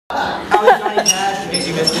How is Johnny Cash, in case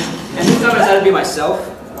you missed it? And this time I decided to be myself.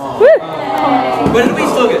 But it'll be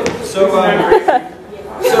still good. So,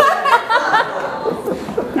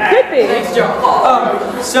 thanks, Joe.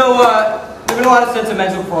 There've been a lot of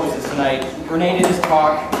sentimental performances tonight. Renee did his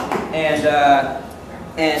talk, and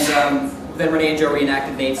then Renee and Joe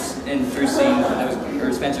reenacted Nate's and Drew's scene,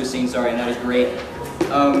 or Spencer's scene, sorry, and that was great.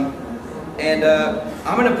 I'm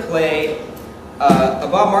gonna play a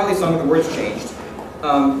Bob Marley song with the words changed.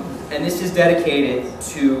 And this is dedicated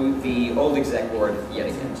to the Old Exec board yet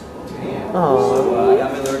again. So I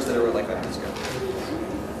got my lyrics that I wrote like 5 minutes ago.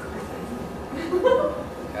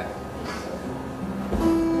 Okay.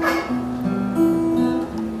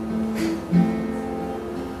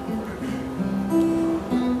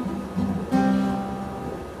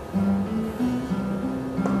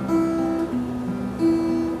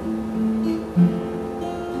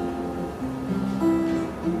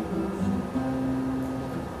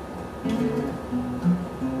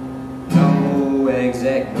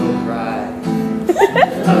 Exec, no cry.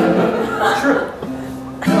 True.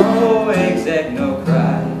 No exec, no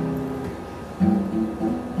cry.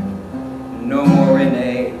 No more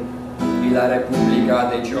Renee y la República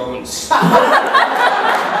de Jones.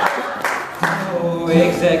 No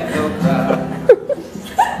exec, no cry.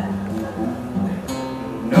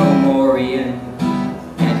 No more Ian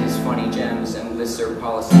and his funny gems and listserv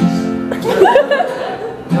policies.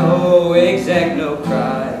 No exec, no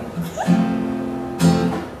cry.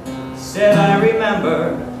 Said I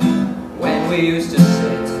remember when we used to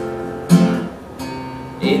sit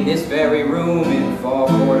in this very room in fall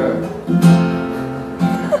quarter,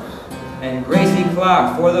 and Gracie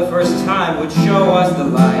Clark for the first time would show us the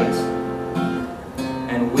light,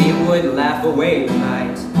 and we would laugh away the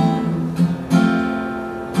night.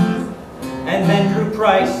 And then Drew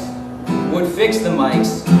Price would fix the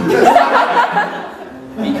mics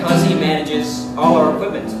because he manages all our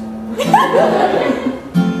equipment.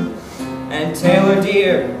 And Taylor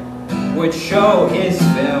Deere would show his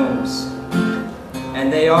films, and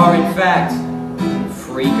they are in fact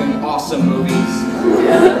freaking awesome movies.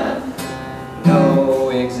 No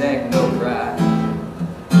exec, no cry.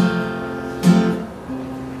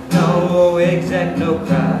 No exec, no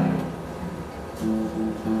cry.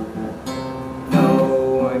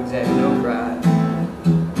 No exec, no cry.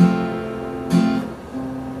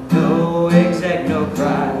 No exec, no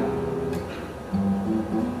cry.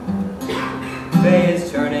 Faye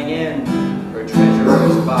is turning in her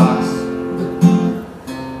treasurer's box,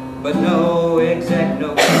 but no exec,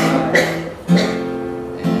 no cry.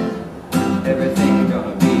 And everything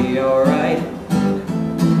gonna be alright.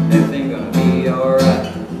 Everything gonna be alright.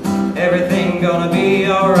 Everything gonna be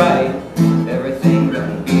alright. Everything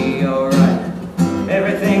gonna be alright.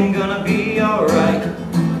 Everything gonna be alright.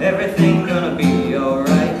 Everything gonna be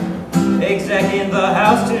alright. Exec in the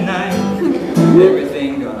house tonight.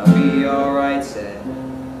 Everything gonna be alright, said.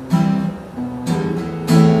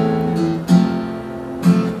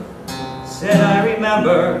 Said I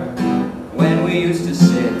remember when we used to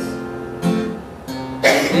sit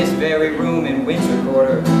in this very room in winter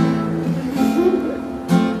quarter,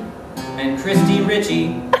 and Christy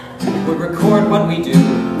Ritchie would record what we do,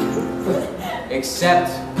 except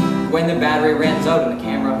when the battery runs out in the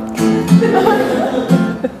camera.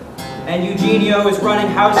 And Eugenio is running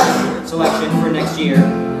house selection for next year.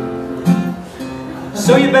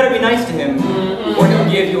 So you better be nice to him, or he'll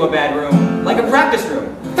give you a bad room, like a practice room.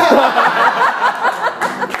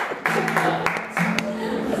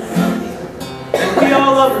 And we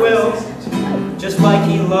all love Will, just like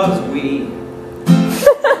he loves we.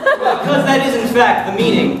 Because that is in fact the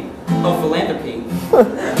meaning of philanthropy.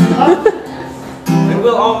 And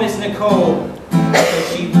we'll all miss Nicole, because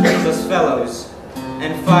she brings us fellows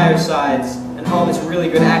and firesides and all this really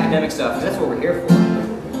good academic stuff, because that's what we're here for.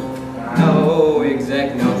 No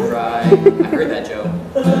exec, no cry. I heard that, Joe.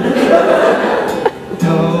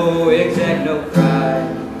 No exec, no cry.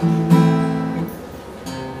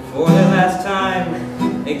 For the last time,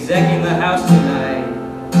 exec in the house tonight.